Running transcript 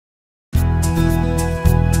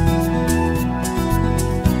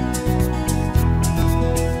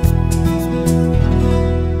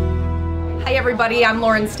everybody. I'm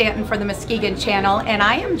Lauren Stanton for the Muskegon channel, and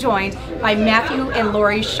I am joined by Matthew and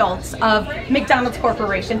Lori Schultz of McDonald's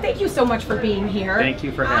Corporation. Thank you so much for being here. Thank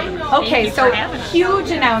you for having me. Okay, so huge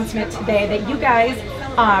announcement today that you guys,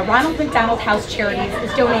 Ronald McDonald House Charities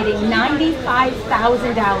is donating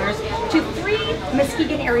 $95,000 to 3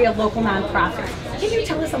 Muskegon area local nonprofits. Can you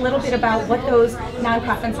tell us a little bit about what those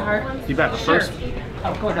nonprofits are? You bet. First.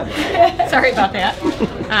 Oh, go ahead. Sorry about that.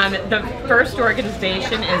 The first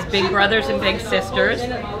organization is Big Brothers and Big Sisters.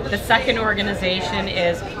 The second organization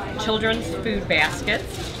is Children's Food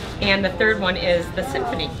Baskets. And the third one is the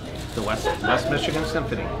Symphony. The West Michigan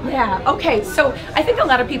Symphony. Yeah, okay, so I think a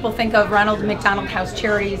lot of people think of Ronald McDonald House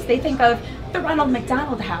Charities. They think of the Ronald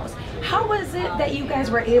McDonald House. How was it that you guys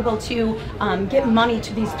were able to get money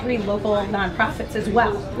to these 3 local nonprofits as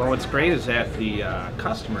well? Well, what's great is that the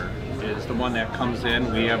customer is the one that comes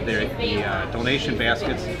in. We have the donation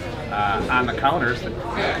baskets on the counters. The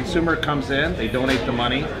consumer comes in, they donate the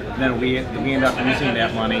money, and then we end up using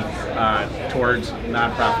that money towards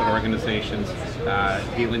nonprofit organizations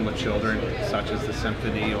dealing with children, such as the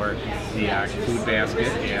Symphony or the food basket,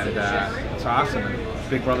 and it's awesome. And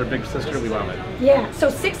Big Brother, Big Sister, we love it. Yeah, so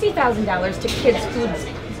 $60,000 to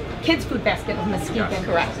Kids Food Basket of Muskegon. Yes.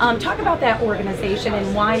 Correct. Talk about that organization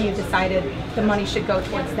and why you decided the money should go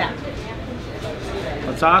towards them.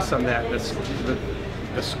 It's awesome that the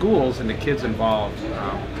schools and the kids involved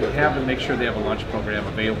make sure they have a lunch program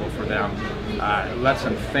available for them. It lets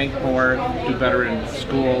them think more, do better in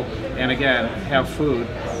school, and again, have food.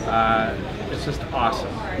 It's just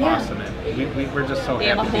awesome. Yeah. Awesome. And we're just so They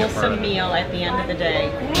happy have a to be a part wholesome of it. meal at the end of the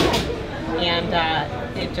day. Yeah. And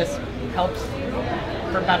it just helps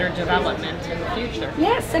for better development in the future.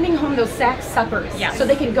 Yeah, sending home those sack suppers so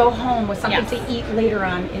they can go home with something to eat later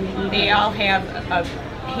on in the evening. They all have a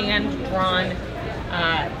hand-drawn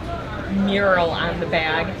mural on the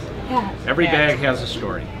bag. Yeah. Every bag has a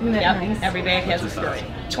story. Isn't that Yep, nice? every bag has a story.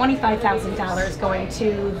 $25,000 going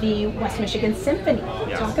to the West Michigan Symphony.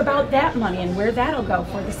 Yes. Talk about that money and where that'll go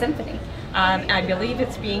for the symphony. I believe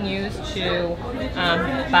it's being used to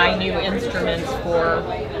buy new instruments for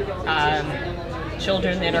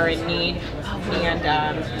children that are in need, and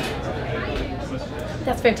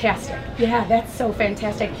That's fantastic. Yeah, that's so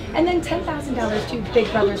fantastic. And then $10,000 to Big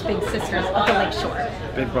Brothers, Big Sisters of the Lake Shore.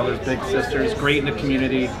 Big Brothers, Big Sisters, great in the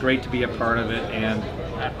community, great to be a part of it, and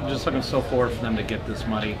I'm just looking so forward for them to get this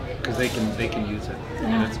money because they can use it,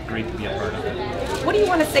 and it's great to be a part of it. What do you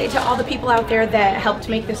want to say to all the people out there that helped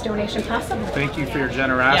make this donation possible? Thank you for your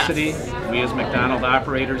generosity. We as McDonald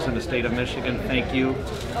operators in the state of Michigan, thank you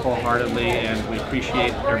wholeheartedly, and we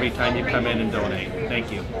appreciate every time you come in and donate.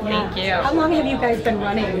 Thank you. Thank you. How long have you guys been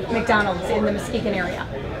running McDonald's in the Muskegon area?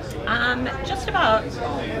 Just about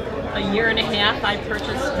a year and a half. I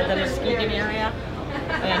purchased the Muskegon area,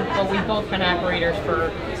 but we've both been operators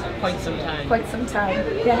for quite some time. Quite some time.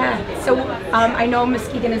 Yeah. So I know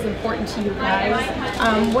Muskegon is important to you guys.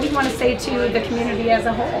 What do you want to say to the community as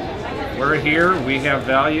a whole? We're here, we have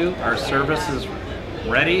value, our service is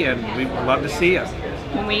ready, and we'd love to see you.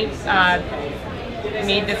 When we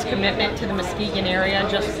made this commitment to the Muskegon area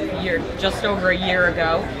just over a year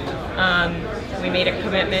ago, we made a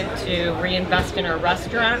commitment to reinvest in our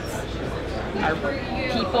restaurants, our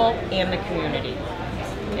people, and the community.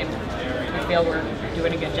 And we feel we're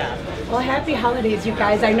doing a good job. Well, happy holidays, you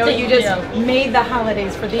guys. I know you just made the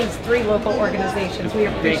holidays for these 3 local organizations. We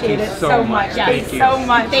appreciate it so much. Thank you so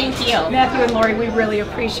much. Thank you. Matthew and Lori, we really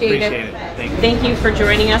appreciate it. Thank you. Thank you for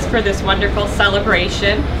joining us for this wonderful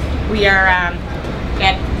celebration. We are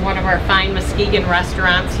at one of our fine Muskegon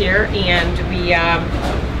restaurants here, and we are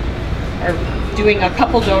doing a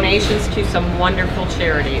couple donations to some wonderful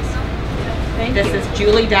charities. This is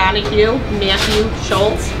Julie Donahue, Matthew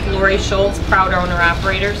Schultz, Lori Schultz, proud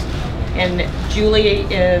owner-operators, and Julie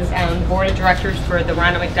is on the board of directors for the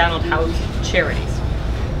Ronald McDonald House Charities.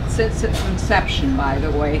 Since its inception, by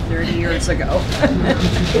the way, 30 years ago.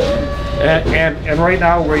 and right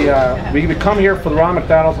now we come here for the Ronald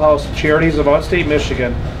McDonald House Charities of Outstate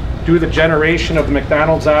Michigan, due to the generation of the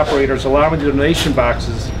McDonald's operators allowing the donation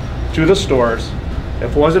boxes to the stores.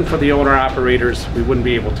 If it wasn't for the owner-operators, we wouldn't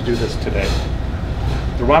be able to do this today.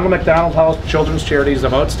 The Ronald McDonald House Children's Charities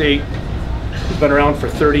of Outstate has been around for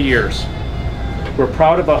 30 years. We're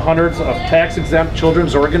proud of the hundreds of tax-exempt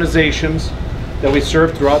children's organizations that we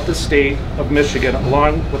serve throughout the state of Michigan,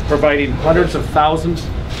 along with providing hundreds of thousands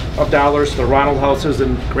of dollars to the Ronald Houses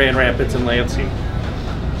in Grand Rapids and Lansing.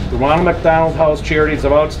 The Ronald McDonald House Charities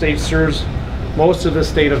of Outstate serves most of the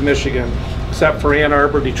state of Michigan, except for Ann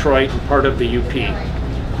Arbor, Detroit, and part of the UP.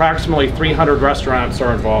 Approximately 300 restaurants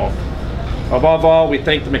are involved. Above all, we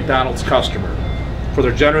thank the McDonald's customer for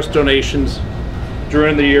their generous donations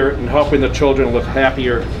during the year in helping the children live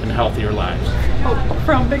happier and healthier lives?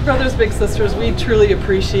 From Big Brothers Big Sisters, we truly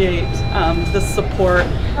appreciate the support.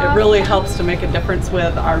 It really helps to make a difference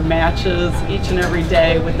with our matches each and every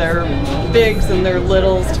day with their bigs and their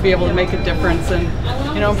littles, to be able to make a difference in,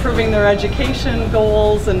 improving their education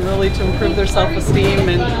goals and really to improve their self-esteem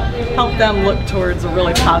and help them look towards a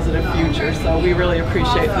really positive future. So we really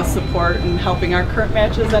appreciate the support and helping our current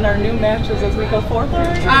matches and our new matches as we go forward.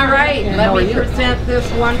 All right, let me present this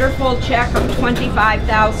wonderful check of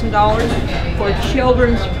 $25,000 for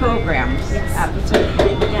children's programs.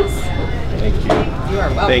 Yes. Thank you. You are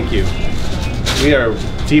welcome. Thank you. We are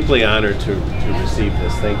deeply honored to receive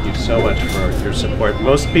this. Thank you so much for your support.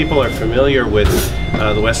 Most people are familiar with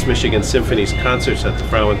the West Michigan Symphony's concerts at the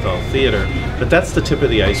Frauenthal Theater, but that's the tip of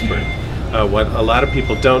the iceberg. What a lot of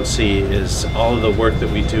people don't see is all of the work that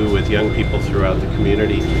we do with young people throughout the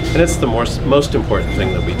community, and it's the most important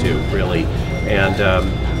thing that we do, really. And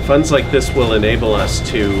funds like this will enable us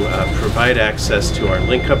to provide access to our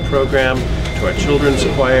Link Up program, to our children's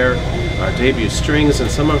choir, our debut strings,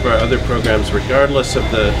 and some of our other programs, regardless of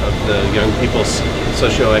the young people's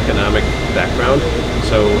socioeconomic background.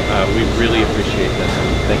 So we really appreciate this,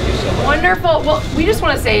 and thank you so much. Wonderful. Well, we just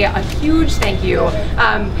want to say a huge thank you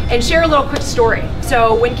and share a little quick story.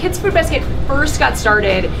 So when Kids Food Basket first got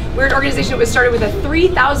started, we're an organization that was started with a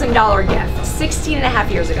 $3,000 gift 16 and a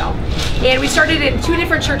half years ago. And we started in 2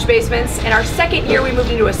 different church basements, and our second year we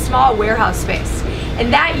moved into a small warehouse space.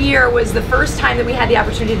 And that year was the first time that we had the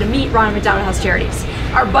opportunity to meet Ronald McDonald House Charities.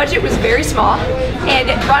 Our budget was very small, and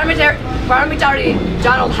Ronald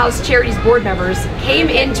McDonald House Charities board members came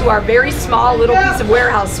into our very small little piece of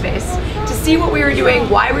warehouse space to see what we were doing,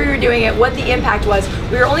 why we were doing it, what the impact was.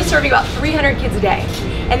 We were only serving about 300 kids a day.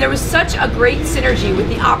 And there was such a great synergy with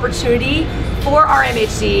the opportunity for our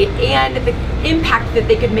MHC and the impact that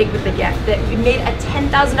they could make with the gift. That we made a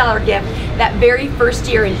 $10,000 gift that very first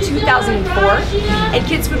year in 2004, and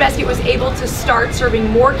Kids Food Basket was able to start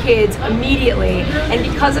serving more kids immediately. And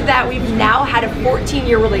because of that, we've now had a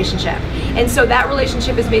 14-year relationship. And so that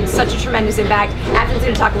relationship has made such a tremendous impact. Athens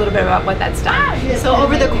going to talk a little bit about what that's done. So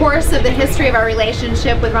over the course of the history of our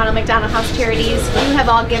relationship with Ronald McDonald House Charities, you have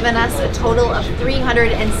all given us a total of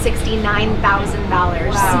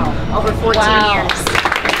 $369,000 over 14 years.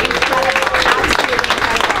 Incredible, absolutely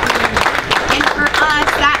incredible. And for us,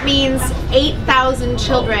 that means 8,000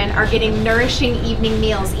 children are getting nourishing evening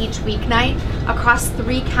meals each weeknight across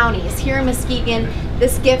 3 counties. Here in Muskegon,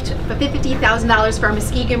 this gift of $50,000 for our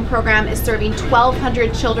Muskegon program is serving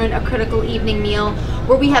 1,200 children a critical evening meal,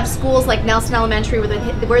 where we have schools like Nelson Elementary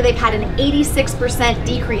where they've had an 86%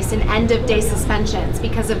 decrease in end-of-day suspensions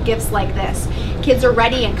because of gifts like this. Kids are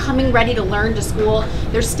ready and coming ready to learn to school.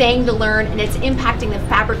 They're staying to learn, and it's impacting the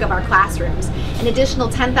fabric of our classrooms. An additional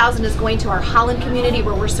 $10,000 is going to our Holland community,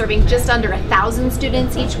 where we're serving just under 1,000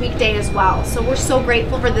 students each weekday as well. So we're so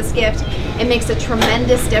grateful for this gift. It makes a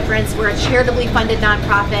tremendous difference. We're a charitably funded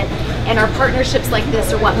nonprofit, and our partnerships like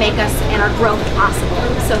this are what make us and our growth possible.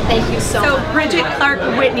 So thank you so much. So Bridget Clark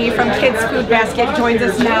Whitney from Kids Food Basket joins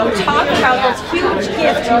us now. Talk about this huge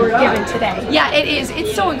gift you were given today. Yeah, it is.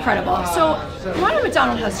 It's so incredible. So Ronald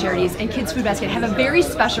McDonald House Charities and Kids Food Basket have a very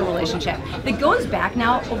special relationship that goes back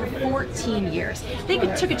now over 14 years. They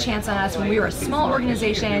took a chance on us when we were a small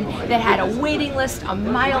organization that had a waiting list a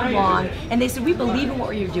mile long, and they said, we believe in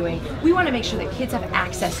what you're doing. We want to make sure that kids have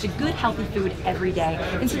access to good, healthy food every day.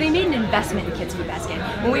 And so they made an investment in Kids Food Basket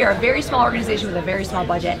when we are a very small organization with a very small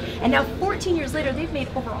budget. And now 14 years later, they've made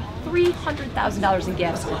over $300,000 in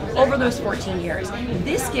gifts over those 14 years.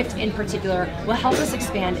 This gift in particular will help us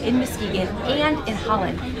expand in Muskegon and in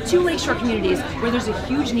Holland, 2 lakeshore communities where there's a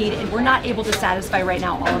huge need, and we're not able to satisfy right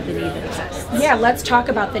now all of the need that exists. Yeah, let's talk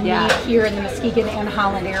about the need here in the Muskegon and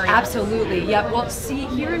Holland area. Absolutely, yep. Well, see,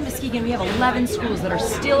 here in Muskegon, we have 11 schools that are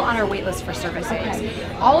still on our wait list for services.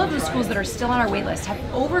 All of the schools that are still on our wait list have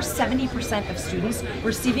over 70% of students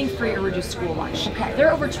receiving free or reduced school lunch. Okay. There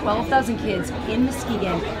are over 12,000 kids in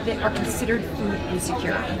Muskegon that are considered food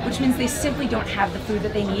insecure, which means they simply don't have the food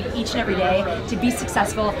that they need each and every day to be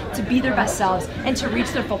successful, to be their best selves, and to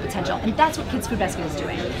reach their full potential. And that's what Kids Food Basket is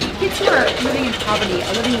doing. Kids who are living in poverty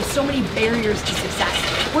are living with so many barriers to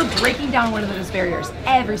success. We're breaking down one of those barriers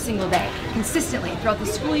every single day, consistently throughout the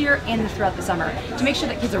school year and throughout the summer, to make sure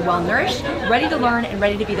that kids are well nourished, ready to learn, and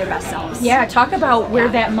ready to be their best selves. Yeah, talk about where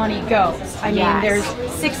that money goes. I mean, there's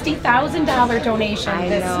 $60,000 donation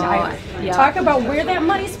this time. Yep. Talk about where that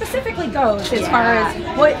money specifically goes as far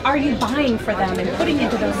as what are you buying for them and putting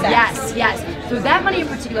into those sets. Yes. So that money in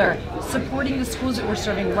particular, supporting the schools that we're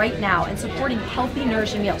serving right now and supporting healthy,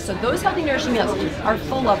 nourishing meals. So those healthy, nourishing meals are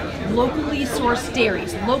full of locally sourced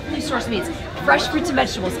dairies, locally sourced meats, fresh fruits and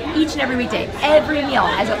vegetables each and every weekday. Every meal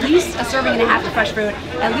has at least a serving and a half of fresh fruit,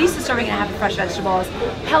 at least a serving and a half of fresh vegetables,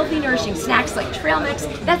 healthy, nourishing snacks like trail mix.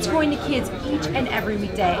 That's going to kids each and every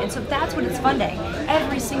weekday. And so that's what it's funding,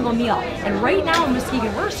 every single meal. And right now in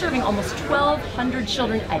Muskegon, we're serving almost 1,200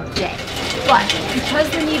 children a day. But because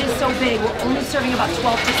the need is so big, we're only serving about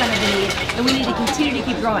 12% of the need, and we need to continue to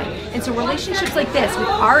keep growing. And so relationships like this with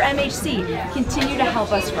our MHC continue to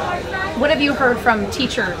help us grow. What have you heard from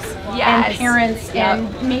teachers and parents and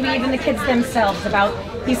maybe even the kids themselves about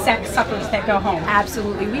these sack suppers that go home?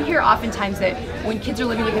 Absolutely. We hear oftentimes that when kids are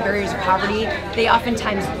living with the barriers of poverty, they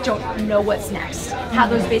oftentimes don't know what's next, how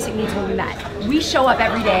those basic needs will be met. We show up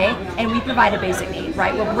every day and we provide a basic need,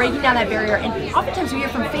 right? We're breaking down that barrier, and oftentimes we hear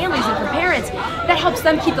from families and from parents that helps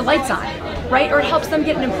them keep the lights on, right? Or it helps them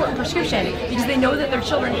get an important prescription because they know that their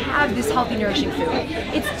children have this healthy, nourishing food.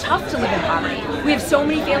 It's tough to live in poverty. We have so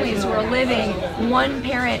many families who are living one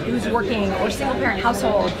parent who's working or single parent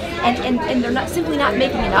household, and they're simply not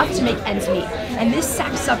making enough to make ends meet. And this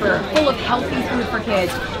sack supper full of healthy food for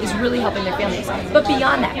kids is really helping their families. But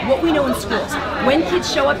beyond that, what we know in schools, when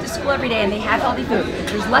kids show up to school every day and they have healthy food,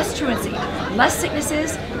 there's less truancy, less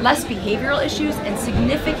sicknesses, less behavioral issues, and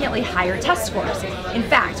significantly higher test scores. In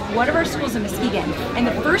fact, one of our schools in Muskegon, in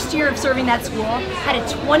the first year of serving that school, had a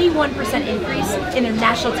 21% increase in their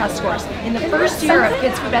national test scores. In the first year of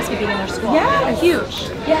Kids Food Basket being in their school. Yeah, huge.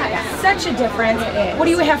 Yeah, such a difference. What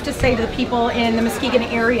do you have to say to the people in the Muskegon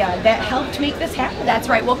area that helped make this happen? That's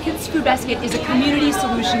right. Well, Kids Food Basket is a community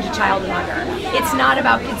solution to child hunger. It's not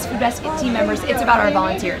about Kids Food Basket team members, it's about our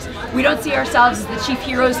volunteers. We don't see ourselves as the chief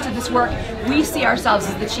heroes to this work, we see ourselves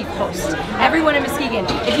as the chief hosts. Everyone in Muskegon,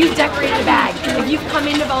 if you've decorated a bag, if you've come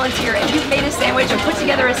in to volunteer, if you've made a sandwich or put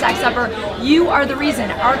together a sack supper, you are the reason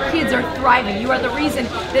our kids are thriving. You are the reason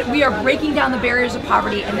that we are breaking down the barriers of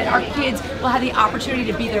poverty and that our kids will have the opportunity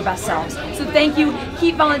to be their best selves. So thank you,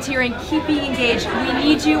 keep volunteering, keep being engaged. We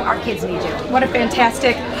need you, our kids need you. What a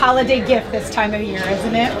fantastic holiday gift this time of year,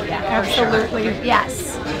 isn't it? Yeah, absolutely. Sure.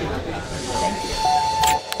 Yes.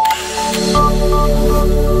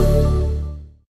 Thank you.